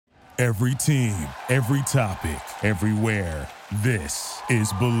Every team, every topic, everywhere. This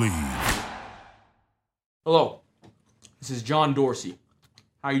is Believe. Hello, this is John Dorsey.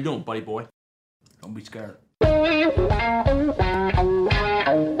 How you doing, buddy boy? Don't be scared.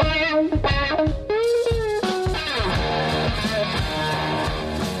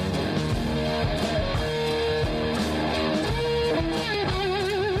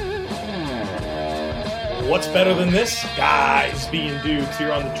 What's better than this? Guys being dudes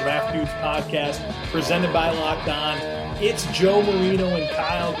here on the Draft Dudes podcast presented by Locked On. It's Joe Marino and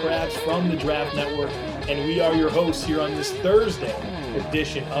Kyle Krabs from the Draft Network, and we are your hosts here on this Thursday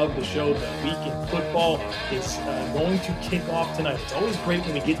edition of the show. The weekend football is going to kick off tonight. It's always great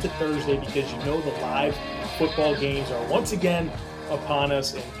when we get to Thursday because you know the live football games are once again upon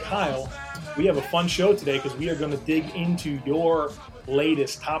us. And Kyle, we have a fun show today because we are going to dig into your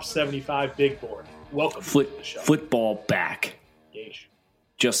latest top 75 big board. Welcome to the show. Football back. Yeesh.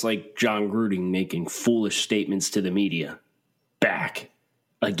 Just like John Gruden making foolish statements to the media. Back.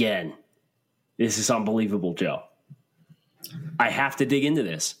 Again. This is unbelievable, Joe. I have to dig into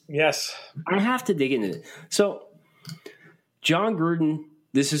this. Yes. I have to dig into it. So, John Gruden,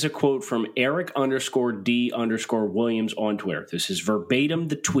 this is a quote from Eric_D_Williams on Twitter. This is verbatim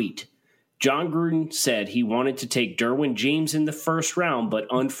the tweet. John Gruden said he wanted to take Derwin James in the first round, but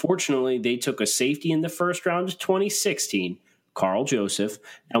unfortunately they took a safety in the first round of 2016, Carl Joseph,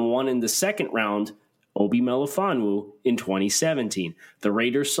 and one in the second round, Obi Melifonwu, in 2017. The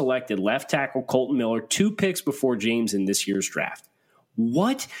Raiders selected left tackle Colton Miller 2 picks before James in this year's draft.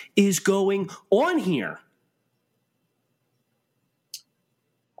 What is going on here?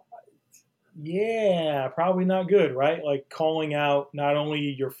 Yeah, probably not good, right? Like calling out not only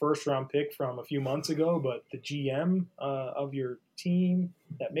your first round pick from a few months ago, but the GM of your team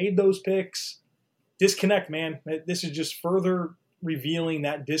that made those picks. Disconnect, man. This is just further revealing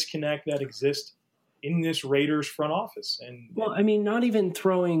that disconnect that exists in this Raiders front office. And well, I mean, not even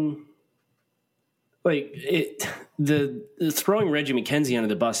throwing the throwing Reggie McKenzie under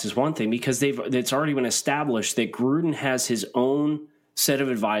the bus is one thing because it's already been established that Gruden has his own set of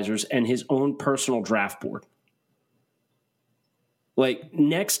advisors and his own personal draft board. Like,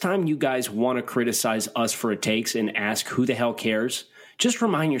 next time you guys want to criticize us for it takes and ask who the hell cares, just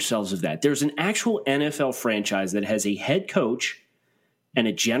remind yourselves of that. There's an actual NFL franchise that has a head coach and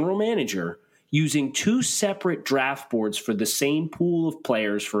a general manager using 2 separate draft boards for the same pool of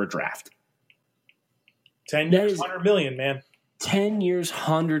players for a draft. 10 years, $100 million, man. 10 years,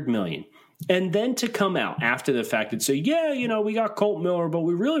 $100 million. And then to come out after the fact and say, yeah, you know, we got Colton Miller, but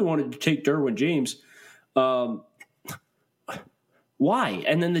we really wanted to take Derwin James. Why?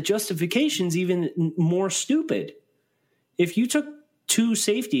 And then the justification's even more stupid. If you took 2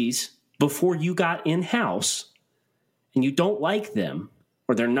 safeties before you got in-house and you don't like them,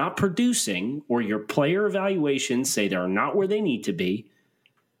 or they're not producing, or your player evaluations say they're not where they need to be,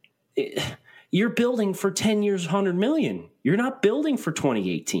 you're building for 10 years, $100 million. You're not building for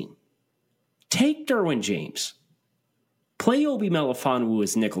 2018. Take Derwin James. Play Obi Melifonwu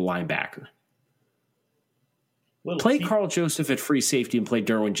as nickel linebacker. Play Carl Joseph at free safety and play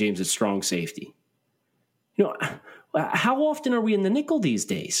Derwin James at strong safety. You know, how often are we in the nickel these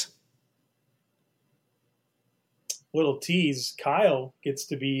days? Little tease, Kyle gets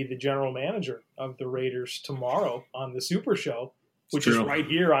to be the general manager of the Raiders tomorrow on the Super Show, which is right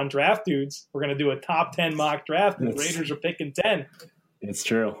here on Draft Dudes. We're going to do a top 10 mock draft, and the Raiders are picking 10. It's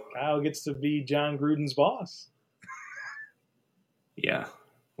true. Kyle gets to be John Gruden's boss. Yeah,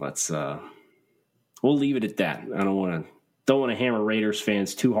 let's. We'll leave it at that. I don't want to hammer Raiders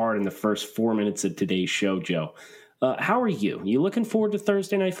fans too hard in the first 4 minutes of today's show, Joe. How are you? You looking forward to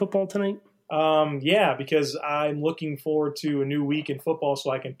Thursday Night Football tonight? Yeah, because I'm looking forward to a new week in football,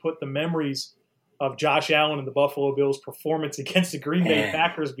 so I can put the memories of Josh Allen and the Buffalo Bills' performance against the Green Bay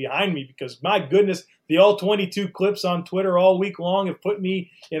Packers behind me, because my goodness, the all 22 clips on Twitter all week long have put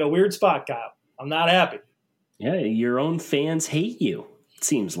me in a weird spot, Kyle. I'm not happy. Yeah, your own fans hate you, it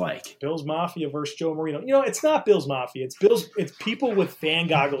seems like. Bills Mafia versus Joe Marino. You know, it's not Bills Mafia. It's people with fan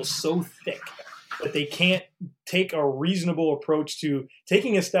goggles so thick that they can't take a reasonable approach to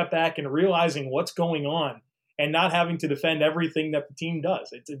taking a step back and realizing what's going on and not having to defend everything that the team does.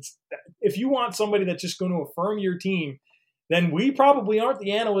 It's if you want somebody that's just going to affirm your team, then we probably aren't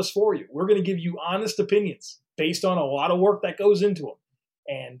the analysts for you. We're going to give you honest opinions based on a lot of work that goes into them.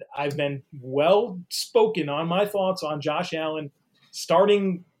 And I've been well spoken on my thoughts on Josh Allen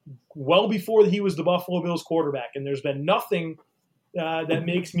starting well before he was the Buffalo Bills quarterback. And there's been nothing that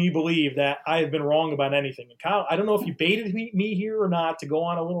makes me believe that I have been wrong about anything. And Kyle, I don't know if you baited me here or not to go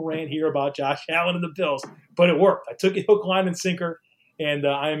on a little rant here about Josh Allen and the Bills, but it worked. I took it hook, line, and sinker, and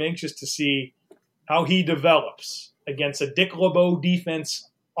I am anxious to see how he develops against a Dick LeBeau defense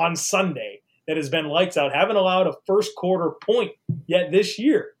on Sunday that has been lights out, haven't allowed a first quarter point yet this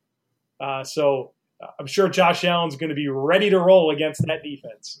year. So I'm sure Josh Allen's going to be ready to roll against that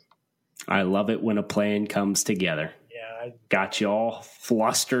defense. I love it when a plan comes together. Yeah, got you all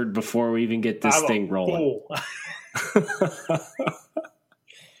flustered before we even get this thing rolling.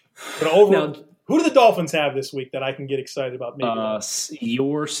 Now, who do the Dolphins have this week that I can get excited about? Maybe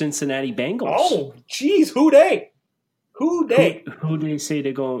your Cincinnati Bengals. Oh, geez, who they? Who they? Who they say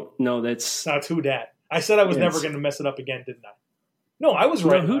to go? No, that's who dat. I said I was never going to mess it up again, didn't I? No, I was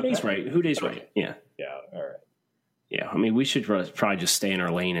right. No, who day's right? Who day's right? Yeah. Yeah. All right. Yeah, I mean, we should probably just stay in our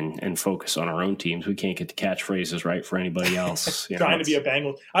lane and focus on our own teams. We can't get the catchphrases right for anybody else. Trying to be a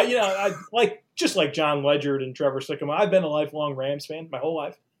Bengals. I just like John Ledgard and Trevor Sikkema. I've been a lifelong Rams fan my whole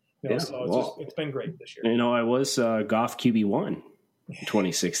life. So it's been great this year. I was Goff QB1 in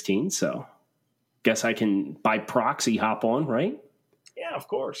 2016, so guess I can by proxy hop on, right? Yeah, of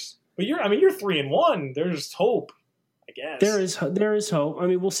course. But you're 3-1. There's hope. I guess. There is hope. I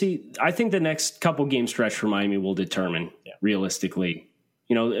mean, we'll see. I think the next couple game stretch for Miami will determine realistically.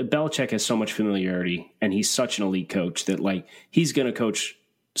 Belichick has so much familiarity, and he's such an elite coach that he's going to coach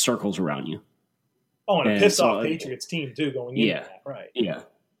circles around you. Oh, and a piss off Patriots team too going into that, right? Yeah,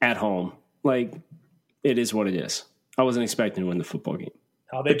 at home, it is what it is. I wasn't expecting to win the football game.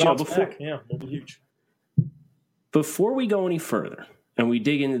 How they bounce back, will be huge. Before we go any further, and we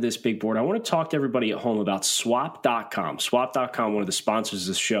dig into this big board, I want to talk to everybody at home about Swap.com. Swap.com, one of the sponsors of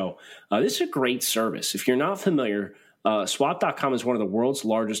this show. This is a great service. If you're not familiar, Swap.com is one of the world's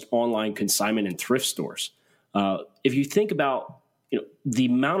largest online consignment and thrift stores. If you think about the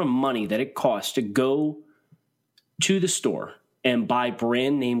amount of money that it costs to go to the store and buy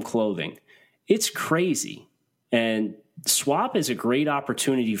brand name clothing, it's crazy. And Swap is a great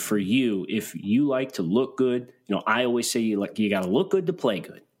opportunity for you if you like to look good. I always say you got to look good to play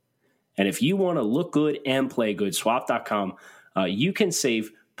good. And if you want to look good and play good, Swap.com, you can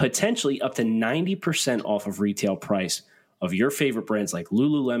save potentially up to 90% off of retail price of your favorite brands like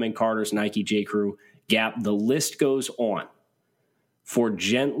Lululemon, Carter's, Nike, J.Crew, Gap. The list goes on for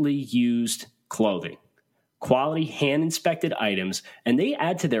gently used clothing, quality hand-inspected items, and they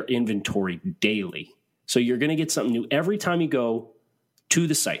add to their inventory daily. So you're going to get something new every time you go to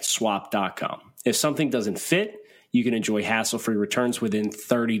the site, swap.com. If something doesn't fit, you can enjoy hassle-free returns within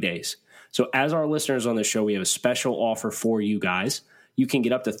 30 days. So as our listeners on the show, we have a special offer for you guys. You can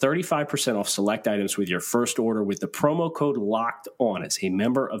get up to 35% off select items with your first order with the promo code Locked On. As a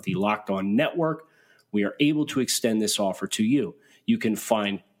member of the Locked On Network, we are able to extend this offer to you. You can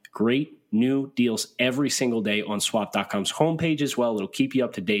find great new deals every single day on swap.com's homepage as well. It'll keep you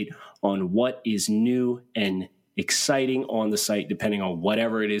up to date on what is new and exciting on the site, depending on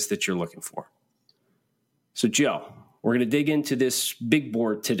whatever it is that you're looking for. So, Joe, we're going to dig into this big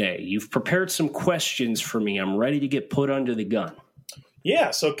board today. You've prepared some questions for me. I'm ready to get put under the gun.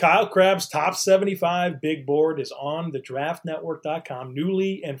 Yeah, so Kyle Crabb's top 75 big board is on the draftnetwork.com,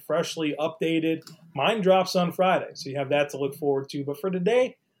 newly and freshly updated. Mine drops on Friday, so you have that to look forward to. But for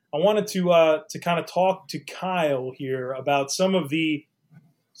today, I wanted to kind of talk to Kyle here about some of the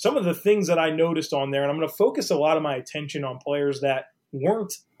things that I noticed on there, and I'm going to focus a lot of my attention on players that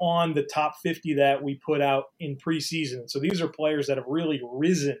weren't on the top 50 that we put out in preseason. So these are players that have really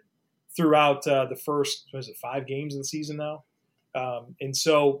risen throughout the first 5 games of the season now. And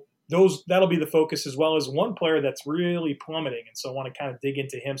so that'll be the focus, as well as one player that's really plummeting. And so I want to kind of dig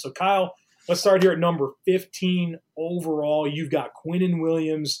into him. So Kyle, let's start here at number 15 overall. You've got Quinnen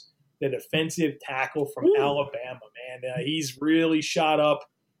Williams, the defensive tackle from Alabama, man. He's really shot up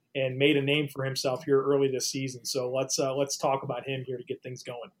and made a name for himself here early this season. So let's talk about him here to get things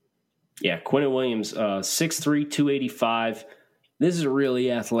going. Yeah, Quinnen Williams, 6'3", 285. This is a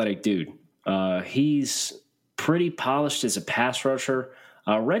really athletic dude. He's pretty polished as a pass rusher.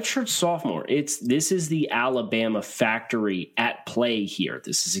 Redshirt sophomore. This is the Alabama factory at play here.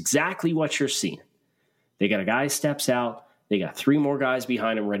 This is exactly what you're seeing. They got a guy steps out. They got 3 more guys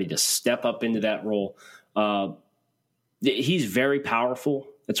behind him ready to step up into that role. He's very powerful.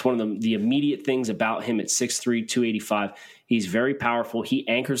 That's one of the immediate things about him at 6'3", 285. He's very powerful. He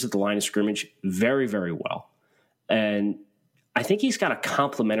anchors at the line of scrimmage very, very well. And I think he's got a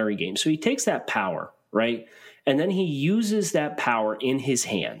complementary game. So he takes that power, right? And then he uses that power in his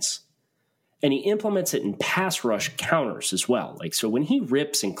hands. And he implements it in pass rush counters as well. So when he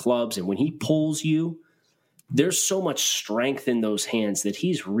rips and clubs and when he pulls you, there's so much strength in those hands that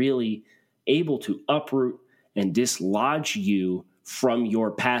he's really able to uproot and dislodge you from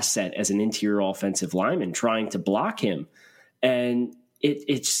your pass set as an interior offensive lineman trying to block him. And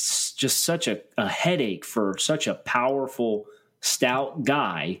it's just such a headache for such a powerful, stout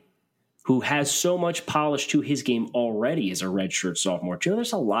guy who has so much polish to his game already as a redshirt sophomore. Joe,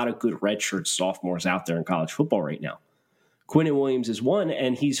 there's a lot of good redshirt sophomores out there in college football right now. Quinnen Williams is one,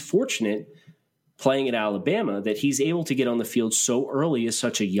 and he's fortunate playing at Alabama that he's able to get on the field so early as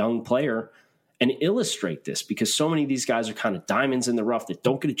such a young player and illustrate this, because so many of these guys are kind of diamonds in the rough that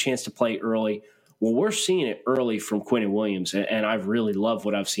don't get a chance to play early. Well, we're seeing it early from Quinnen Williams, and I've really loved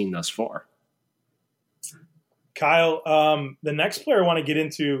what I've seen thus far. Kyle, the next player I want to get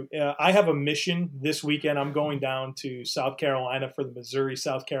into, I have a mission this weekend. I'm going down to South Carolina for the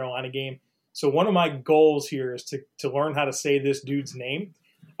Missouri-South Carolina game. So one of my goals here is to learn how to say this dude's name.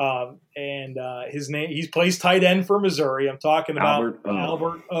 His name, he plays tight end for Missouri. I'm talking about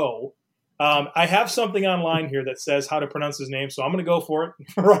Albert O. I have something online here that says how to pronounce his name, so I'm going to go for it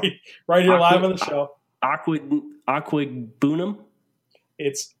right here live on the show. Aquagbunam?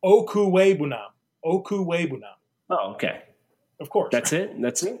 It's Okuwebunam. Okuwebunam. Oh, okay. Of course. That's it?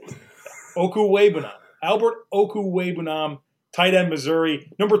 Okuwebunam. Albert Okuwebunam, tight end Missouri.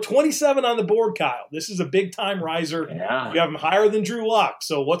 Number 27 on the board, Kyle. This is a big-time riser. Yeah. You have him higher than Drew Lock.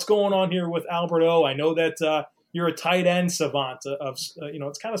 So what's going on here with Albert O? I know that you're a tight end savant. It's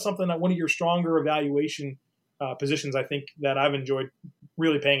kind of something that one of your stronger evaluation positions, I think, that I've enjoyed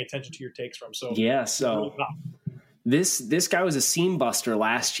really paying attention to your takes from. So yeah, so this guy was a seam buster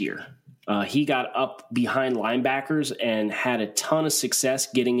last year. He got up behind linebackers and had a ton of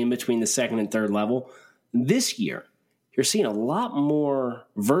success getting in between the second and third level. This year, you're seeing a lot more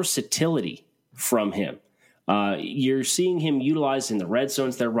versatility from him. You're seeing him utilized in the red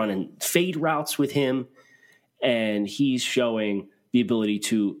zones. They're running fade routes with him, and he's showing the ability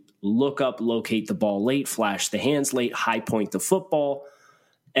to look up, locate the ball late, flash the hands late, high point the football,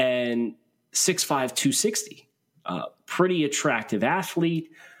 and 6'5", 260. Pretty attractive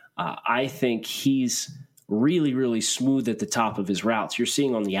athlete. I think he's really, really smooth at the top of his routes. You're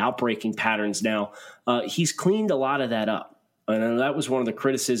seeing on the outbreaking patterns now, he's cleaned a lot of that up. And that was one of the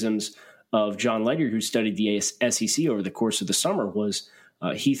criticisms of John Ledyard, who studied the SEC over the course of the summer, was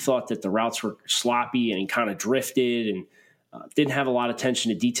he thought that the routes were sloppy and he kind of drifted and didn't have a lot of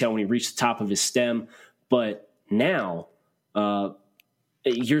attention to detail when he reached the top of his stem. But now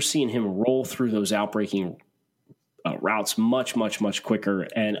you're seeing him roll through those outbreaking routes much, much, much quicker.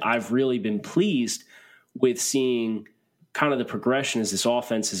 And I've really been pleased with seeing kind of the progression as this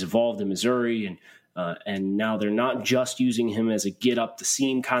offense has evolved in Missouri. And now they're not just using him as a get up the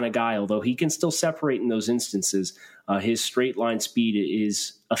seam kind of guy, although he can still separate in those instances. His straight line speed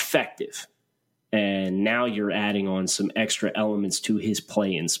is effective. And now you're adding on some extra elements to his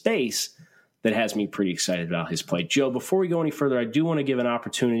play in space that has me pretty excited about his play. Joe, before we go any further, I do want to give an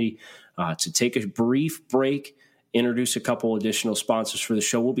opportunity to take a brief break, introduce a couple additional sponsors for the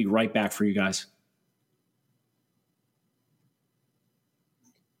show. We'll be right back for you guys.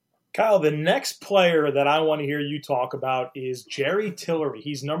 Kyle, the next player that I want to hear you talk about is Jerry Tillery.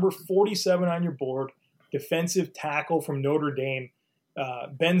 He's number 47 on your board, defensive tackle from Notre Dame.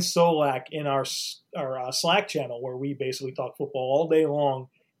 Ben Solak in our Slack channel, where we basically talk football all day long,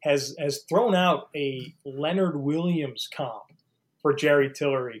 has thrown out a Leonard Williams comp for Jerry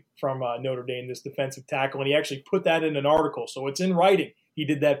Tillery from Notre Dame, this defensive tackle. And he actually put that in an article. So it's in writing. He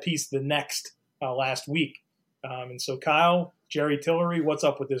did that piece last week. And so, Kyle, Jerry Tillery, what's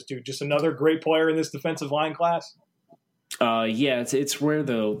up with this dude? Just another great player in this defensive line class? Yeah, it's where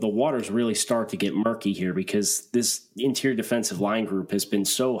the waters really start to get murky here, because this interior defensive line group has been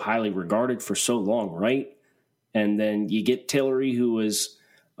so highly regarded for so long, right? And then you get Tillery, who was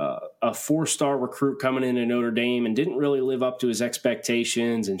a four-star recruit coming into Notre Dame and didn't really live up to his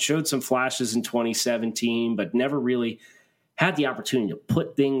expectations and showed some flashes in 2017, but never really had the opportunity to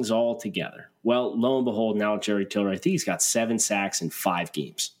put things all together. Well, lo and behold, now Jerry Tillery, I think he's got 7 sacks in 5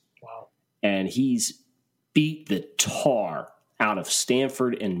 games. Wow. And he's beat the tar out of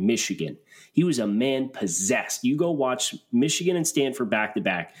Stanford and Michigan. He was a man possessed. You go watch Michigan and Stanford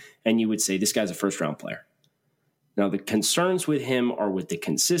back-to-back, and you would say, this guy's a first-round player. Now, the concerns with him are with the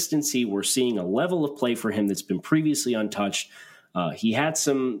consistency. We're seeing a level of play for him that's been previously untouched. He had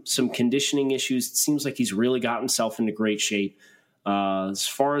some conditioning issues. It seems like he's really got himself into great shape. As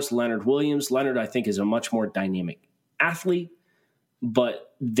far as Leonard Williams, Leonard, I think, is a much more dynamic athlete,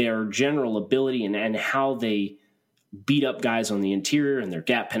 but their general ability and how they beat up guys on the interior and their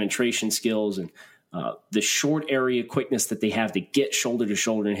gap penetration skills and the short area quickness that they have to get shoulder to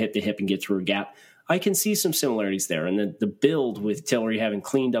shoulder and hip to hip and get through a gap, I can see some similarities there. And the build with Tillery having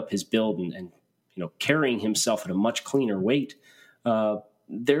cleaned up his build and carrying himself at a much cleaner weight,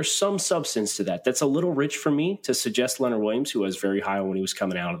 there's some substance to that. That's a little rich for me to suggest Leonard Williams, who was very high when he was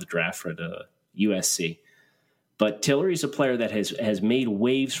coming out of the draft for the USC. But Tillery's a player that has made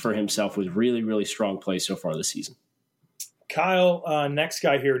waves for himself with really, really strong play so far this season. Kyle, next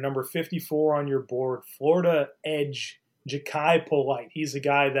guy here, number 54 on your board, Florida edge, Jachai Polite. He's a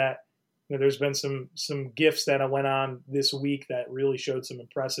guy that, there's been some gifts that went on this week that really showed some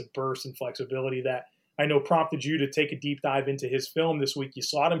impressive burst and flexibility that I know prompted you to take a deep dive into his film this week. You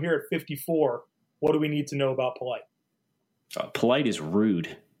slot him here at 54. What do we need to know about Polite? Polite is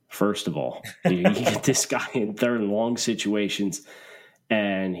rude, first of all. You get this guy in third and long situations,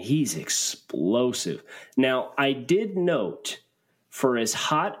 and he's explosive. Now, I did note, for as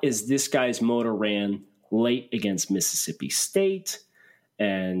hot as this guy's motor ran late against Mississippi State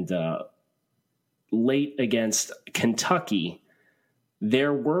and late against Kentucky,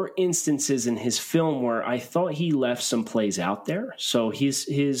 there were instances in his film where I thought he left some plays out there. So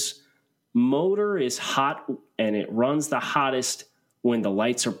his motor is hot, and it runs the hottest when the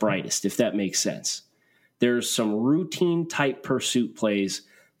lights are brightest, if that makes sense. There's some routine type pursuit plays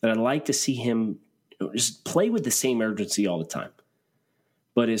that I'd like to see him just play with the same urgency all the time.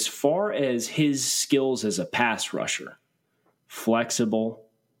 But as far as his skills as a pass rusher, flexible,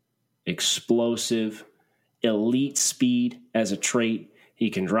 explosive, elite speed as a trait. He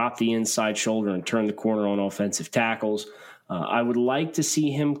can drop the inside shoulder and turn the corner on offensive tackles. I would like to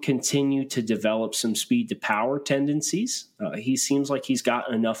see him continue to develop some speed to power tendencies. He seems like he's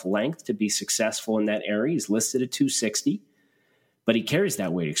got enough length to be successful in that area. He's listed at 260, but he carries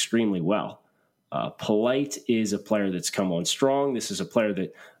that weight extremely well. Polite is a player that's come on strong. This is a player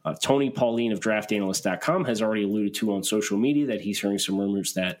that Tony Pauline of DraftAnalyst.com has already alluded to on social media, that he's hearing some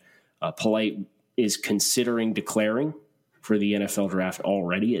rumors that Polite is considering declaring for the NFL draft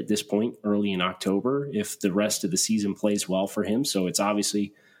already at this point, early in October, if the rest of the season plays well for him. So it's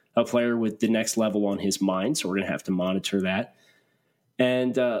obviously a player with the next level on his mind, so we're going to have to monitor that.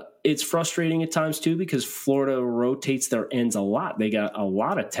 And it's frustrating at times, too, because Florida rotates their ends a lot. They got a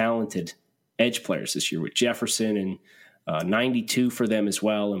lot of talented edge players this year with Jefferson and 92 for them as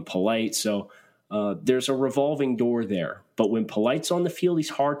well, and Polite. So there's a revolving door there. But when Polite's on the field, he's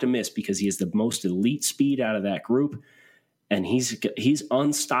hard to miss because he has the most elite speed out of that group. And he's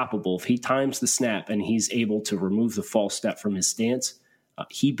unstoppable. If he times the snap and he's able to remove the false step from his stance,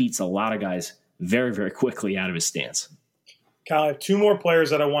 he beats a lot of guys very, very quickly out of his stance. Kyle, I have two more players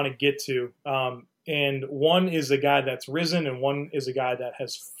that I want to get to. And one is a guy that's risen and one is a guy that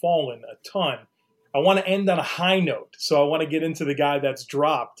has fallen a ton. I want to end on a high note, so I want to get into the guy that's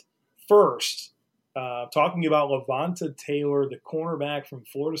dropped first. Talking about Levante Taylor, the cornerback from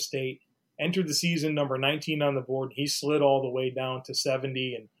Florida State. Entered the season number 19 on the board. He slid all the way down to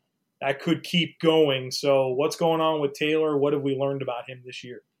 70, and that could keep going. So what's going on with Taylor? What have we learned about him this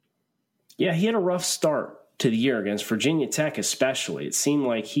year? Yeah, he had a rough start to the year against Virginia Tech especially. It seemed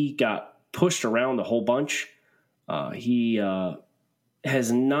like he got pushed around a whole bunch. He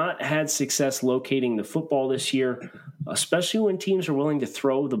has not had success locating the football this year, especially when teams are willing to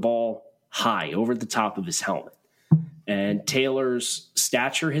throw the ball high over the top of his helmet. And Taylor's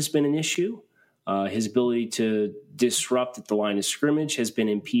stature has been an issue. His ability to disrupt at the line of scrimmage has been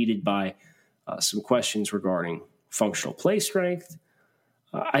impeded by some questions regarding functional play strength.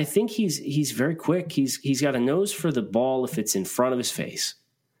 I think he's very quick. He's got a nose for the ball if it's in front of his face.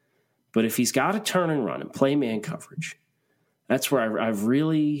 But if he's got to turn and run and play man coverage, that's where I've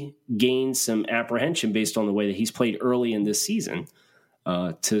really gained some apprehension based on the way that he's played early in this season,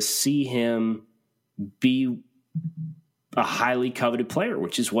 to see him be a highly coveted player,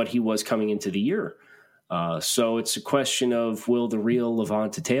 which is what he was coming into the year. So it's a question of, will the real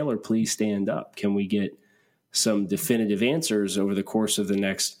Levante Taylor please stand up? Can we get some definitive answers over the course of the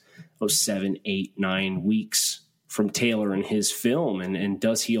next 7, 8, 9 weeks from Taylor and his film? And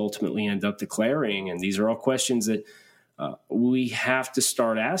does he ultimately end up declaring? And these are all questions that we have to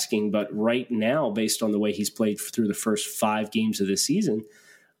start asking. But right now, based on the way he's played through the first 5 games of this season,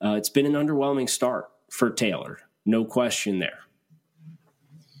 it's been an underwhelming start for Taylor. No question there.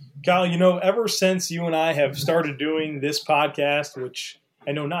 Kyle, ever since you and I have started doing this podcast, which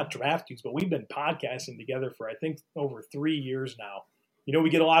I know not Draft Dudes, but we've been podcasting together for, I think, over 3 years now, we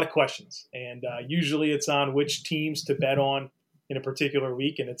get a lot of questions. And usually it's on which teams to bet on in a particular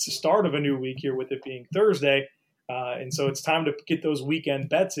week. And it's the start of a new week here with it being Thursday. And so it's time to get those weekend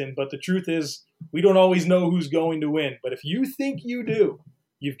bets in. But the truth is, we don't always know who's going to win. But if you think you do,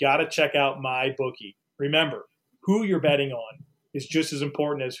 you've got to check out MyBookie. Remember, who you're betting on is just as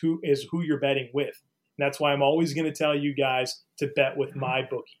important as who you're betting with. And that's why I'm always going to tell you guys to bet with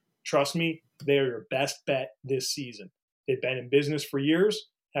MyBookie. Trust me, they are your best bet this season. They've been in business for years,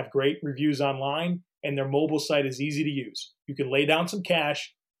 have great reviews online, and their mobile site is easy to use. You can lay down some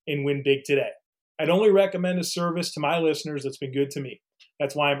cash and win big today. I'd only recommend a service to my listeners that's been good to me.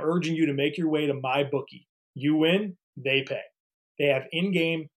 That's why I'm urging you to make your way to MyBookie. You win, they pay. They have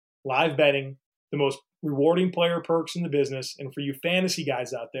in-game, live betting, the most rewarding player perks in the business, and for you fantasy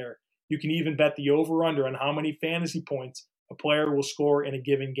guys out there, you can even bet the over-under on how many fantasy points a player will score in a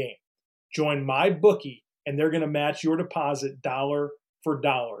given game. Join MyBookie, and they're going to match your deposit dollar for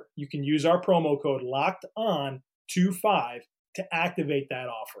dollar. You can use our promo code LOCKEDON25 to activate that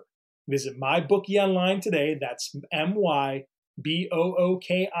offer. Visit MyBookie online today. That's MyBookie.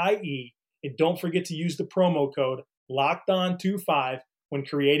 And don't forget to use the promo code LOCKEDON25 when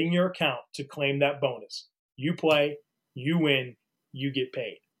creating your account to claim that bonus. You play, you win, you get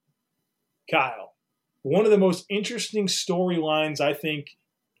paid. Kyle, one of the most interesting storylines, I think,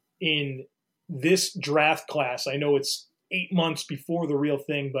 in this draft class, I know it's 8 months before the real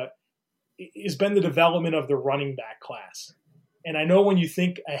thing, but has been the development of the running back class. And I know when you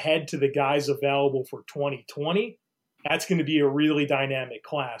think ahead to the guys available for 2020, that's going to be a really dynamic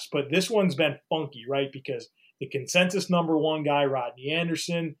class. But this one's been funky, right? Because the consensus number one guy, Rodney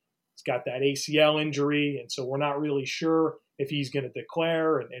Anderson, has got that ACL injury. And so we're not really sure if he's going to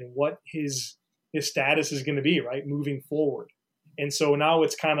declare and what his status is going to be, right, moving forward. And so now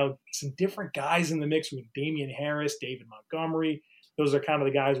it's kind of some different guys in the mix with Damian Harris, David Montgomery. Those are kind of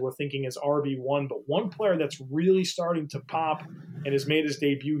the guys we're thinking as RB1. But one player that's really starting to pop and has made his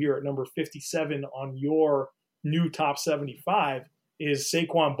debut here at number 57 on your new top 75 is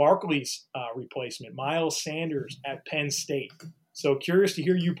Saquon Barkley's replacement, Miles Sanders at Penn State. So curious to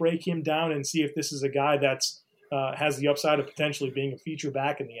hear you break him down and see if this is a guy that's has the upside of potentially being a feature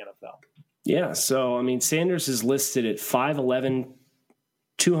back in the NFL. Yeah, so, I mean, Sanders is listed at 5'11",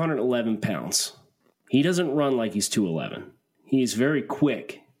 211 pounds. He doesn't run like he's 211. He's very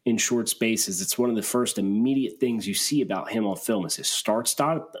quick in short spaces. It's one of the first immediate things you see about him on film is his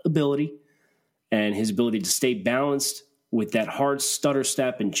start-stop ability and his ability to stay balanced with that hard stutter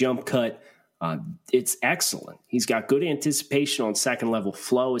step and jump cut. It's excellent. He's got good anticipation on second-level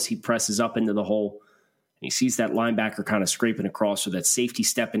flow as he presses up into the hole. He sees that linebacker kind of scraping across or that safety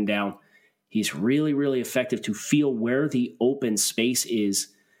stepping down. He's really, really effective to feel where the open space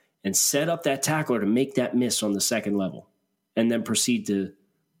is and set up that tackler to make that miss on the second level and then proceed to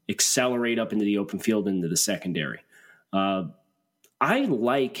accelerate up into the open field into the secondary. I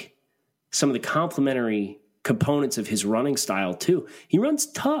like some of the complementary components of his running style too. He runs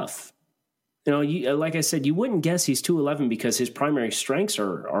tough. Like I said, you wouldn't guess he's 211 because his primary strengths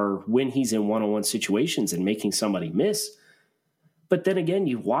are when he's in one-on-one situations and making somebody miss. But then again,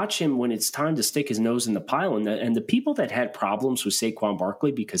 you watch him when it's time to stick his nose in the pile. And the people that had problems with Saquon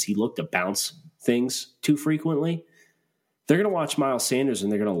Barkley because he looked to bounce things too frequently, they're going to watch Miles Sanders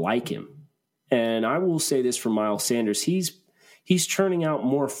and they're going to like him. And I will say this for Miles Sanders, he's churning out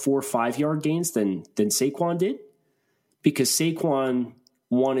more 4 or 5 yard gains than Saquon did because Saquon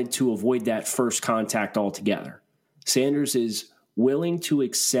wanted to avoid that first contact altogether. Sanders is willing to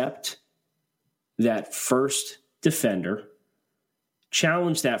accept that first defender,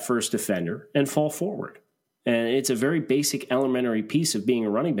 challenge that first defender, and fall forward. And it's a very basic elementary piece of being a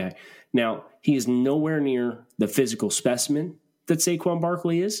running back. Now, he is nowhere near the physical specimen that Saquon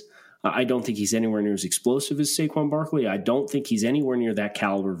Barkley is. I don't think he's anywhere near as explosive as Saquon Barkley. I don't think he's anywhere near that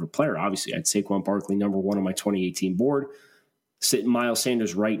caliber of a player. Obviously, I had Saquon Barkley number 1 on my 2018 board. Miles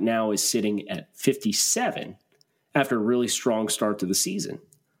Sanders right now is sitting at 57 after a really strong start to the season,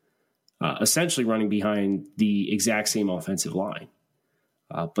 essentially running behind the exact same offensive line.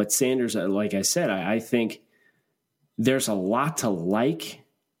 But Sanders, like I said, I think there's a lot to like,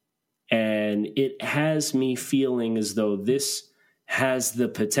 and it has me feeling as though this has the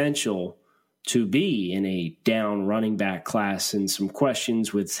potential to be in a down running back class and some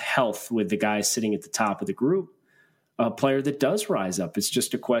questions with health with the guys sitting at the top of the group. A player that does rise up. It's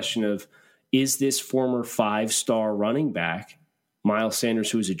just a question of, is this former 5-star running back, Miles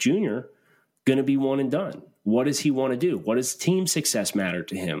Sanders, who is a junior, going to be one and done? What does he want to do? What does team success matter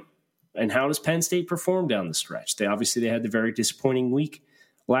to him? And how does Penn State perform down the stretch? They had the very disappointing week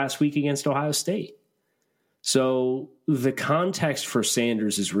last week against Ohio State. So the context for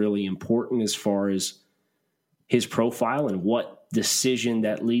Sanders is really important as far as his profile and what decision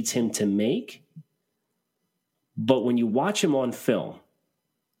that leads him to make. But when you watch him on film,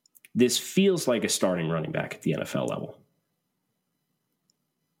 this feels like a starting running back at the NFL level.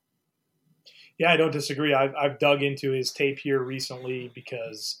 Yeah, I don't disagree. I've dug into his tape here recently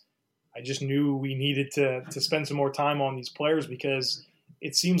because I just knew we needed to spend some more time on these players because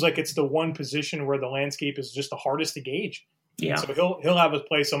it seems like it's the one position where the landscape is just the hardest to gauge. Yeah. So he'll have a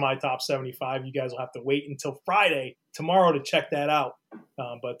place on my top 75. You guys will have to wait until Friday, tomorrow, to check that out.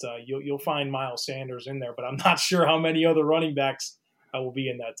 But you'll find Miles Sanders in there. But I'm not sure how many other running backs will be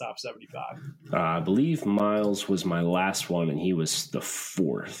in that top 75. I believe Miles was my last one, and he was the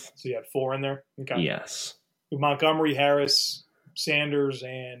 4th. So you had 4 in there? Okay. Yes. Montgomery, Harris, Sanders,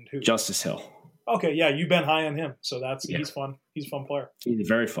 and who? Justice Hill. Okay, yeah, you've been high on him. So Yeah. he's fun. He's a fun player. He's a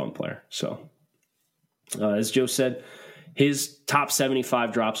very fun player. So, as Joe said, his top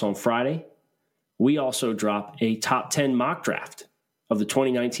 75 drops on Friday. We also drop a top 10 mock draft of the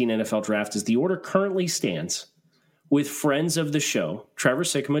 2019 NFL Draft as the order currently stands, with friends of the show, Trevor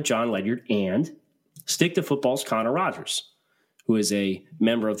Sikkema, John Ledyard, and Stick to Football's Connor Rogers, who is a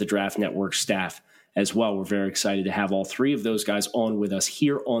member of the Draft Network staff as well. We're very excited to have all 3 of those guys on with us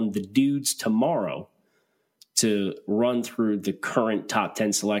here on The Dudes tomorrow to run through the current top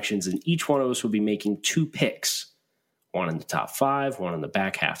 10 selections. And each one of us will be making 2 picks, one in the top 5, one in the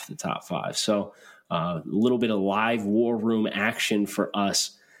back half of the top 5. So a little bit of live war room action for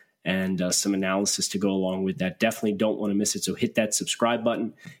us and some analysis to go along with that. Definitely don't want to miss it. So hit that subscribe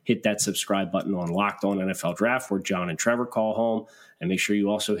button. Hit that subscribe button on Locked On NFL Draft, where John and Trevor call home. And make sure you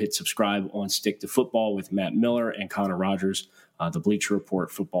also hit subscribe on Stick to Football with Matt Miller and Connor Rogers, the Bleacher Report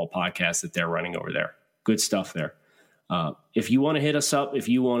football podcast that they're running over there. Good stuff there. If you want to hit us up, if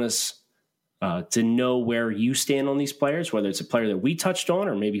you want us to know where you stand on these players, whether it's a player that we touched on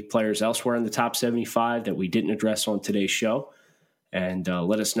or maybe players elsewhere in the top 75 that we didn't address on today's show, and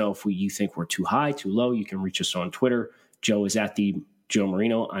let us know if you think we're too high, too low. You can reach us on Twitter. Joe is at the Joe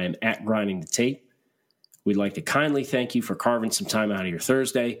Marino. I am at Grinding the Tape. We'd like to kindly thank you for carving some time out of your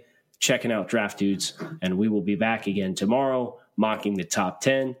Thursday, checking out Draft Dudes, and we will be back again tomorrow, mocking the top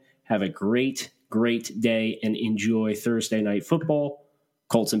 10. Have a great, great day and enjoy Thursday night football.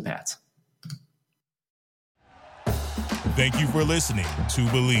 Colts and Pats. Thank you for listening to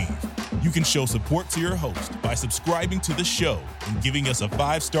Believe. You can show support to your host by subscribing to the show and giving us a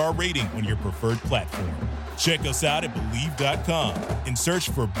 5-star rating on your preferred platform. Check us out at Believe.com and search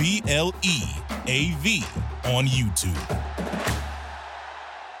for BLEAV on YouTube.